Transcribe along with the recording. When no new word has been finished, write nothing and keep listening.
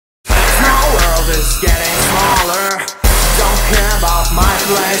getting smaller. Don't care about my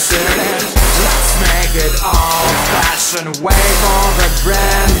place in it. Let's make it old-fashioned. Wait for the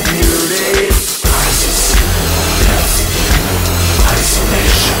brand new day.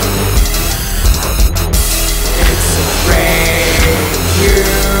 Isolation. It's a brand new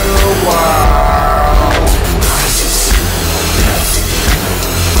world.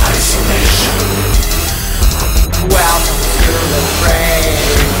 Isolation. Welcome to the brand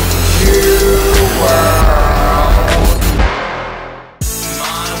new world.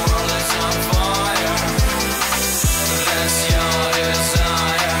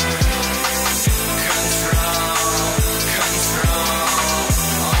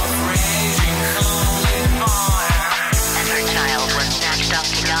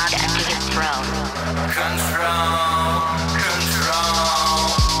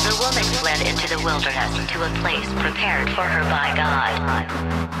 Into the wilderness to a place prepared for her by God.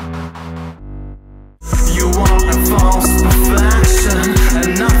 You want a false perfection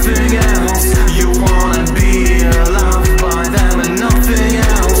and nothing else. You wanna be loved by them and nothing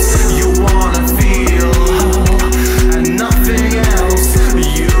else. You wanna feel whole and nothing else.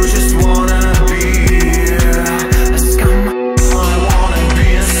 You just wanna be a scum. I wanna be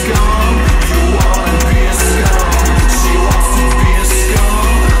a scum. You wanna be a scum. She wants to be a scum.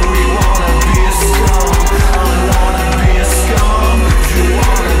 We wanna be a scum. I wanna be a scum. You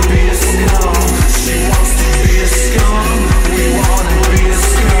wanna be a scum. She wants to be a scum. We wanna be a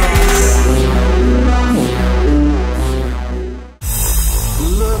scum.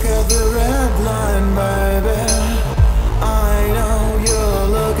 Look at the red line, baby. I know you're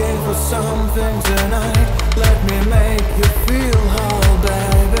looking for something tonight. Let me make you feel whole,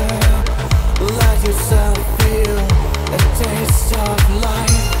 baby. Let yourself feel a taste of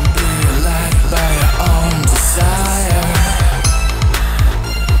life. Be led by your own desire.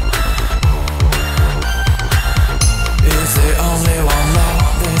 Is the only one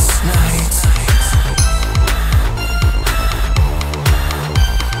left this night.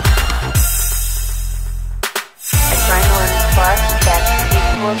 Adrenaline plus sex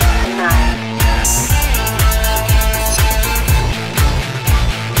equals 9.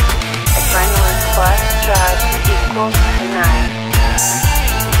 Adrenaline plus drugs equals 9.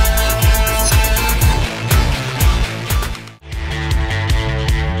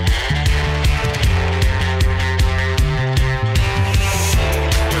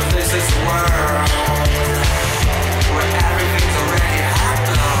 This is a world where everything's already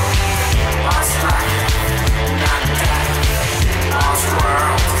happened. Lost life, not death. Lost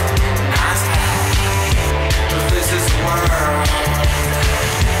world, not hell. This is a world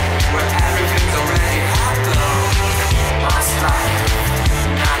where everything's already happened. Lost life,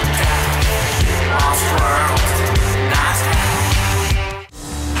 not death. Lost world, not hell.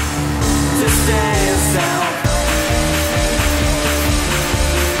 This day is out.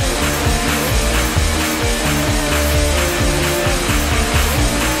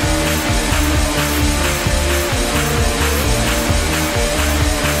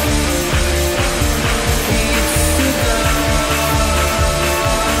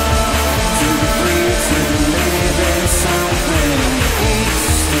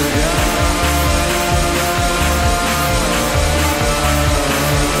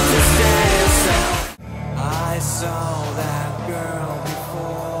 I saw that girl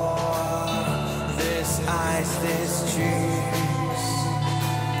before. This eyes, this cheeks.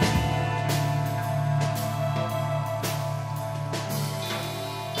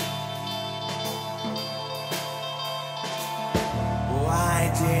 Why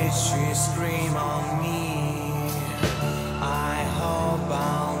did she scream on me? I hope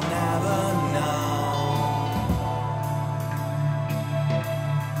I'll never know.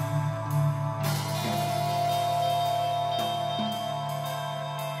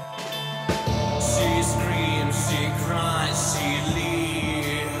 She screams, she cries, she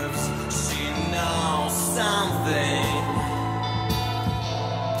leaves. She knows something.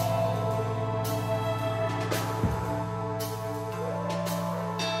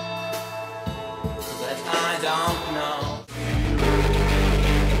 That I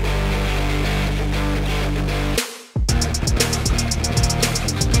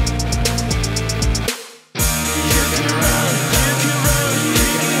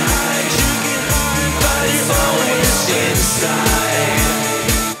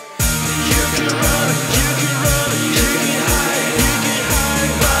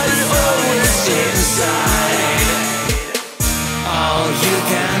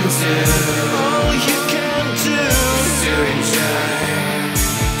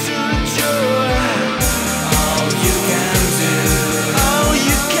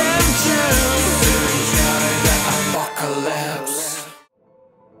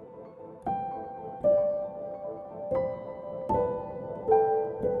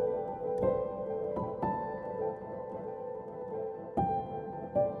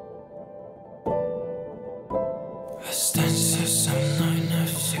Останься со мной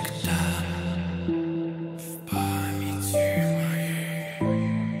навсегда в памяти моей.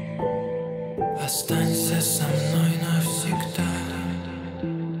 Останься со мной навсегда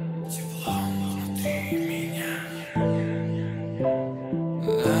теплом внутри меня.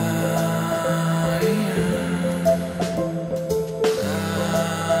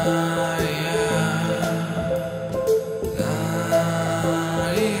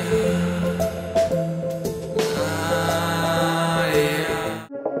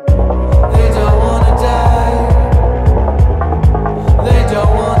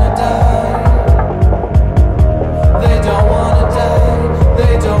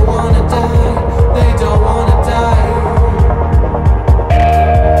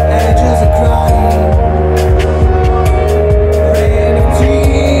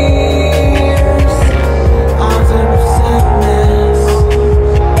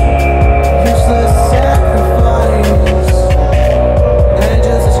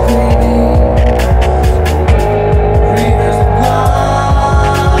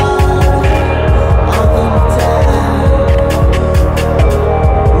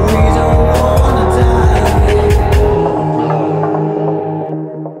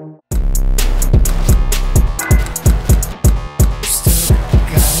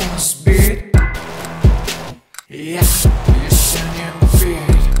 Я еще не убит.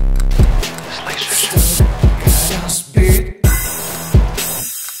 Слышишь? Когда спит,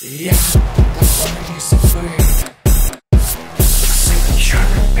 я тобой не забыт. Сыпь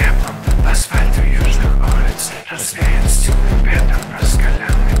черным пеплом по асфальту южных улиц, развеян стеклым ветром в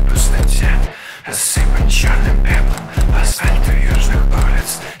раскаленной пустоте. Рассыпан черным пеплом по асфальту южных улиц,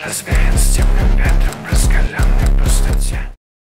 развеян